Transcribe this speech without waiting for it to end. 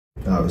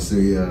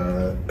Obviously,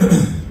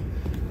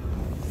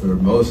 for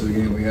most of the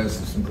game, we had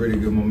some pretty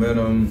good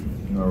momentum.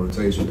 Our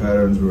rotation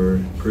patterns were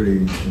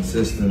pretty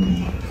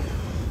consistent.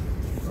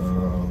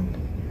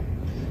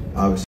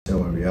 Obviously, I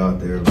want to be out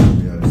there, but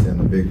we understand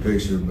the big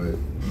picture. But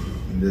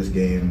in this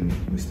game,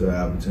 we still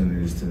have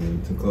opportunities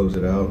to close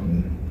it out,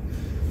 and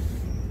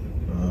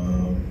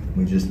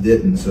we just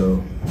didn't.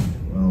 So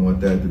I don't want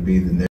that to be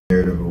the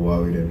narrative of why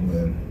we didn't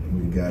win.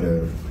 We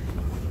gotta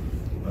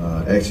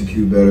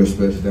execute better,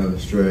 especially down the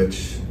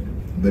stretch.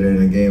 But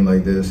in a game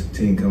like this,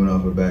 team coming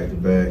off a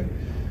back-to-back,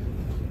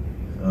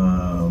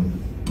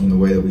 and the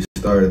way that we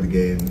started the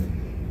game,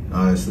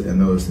 honestly, I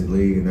know it's the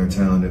league and they're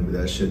talented, but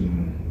that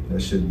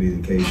shouldn't be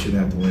the case.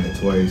 Shouldn't have to win it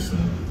twice,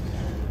 and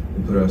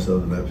we put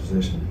ourselves in that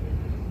position.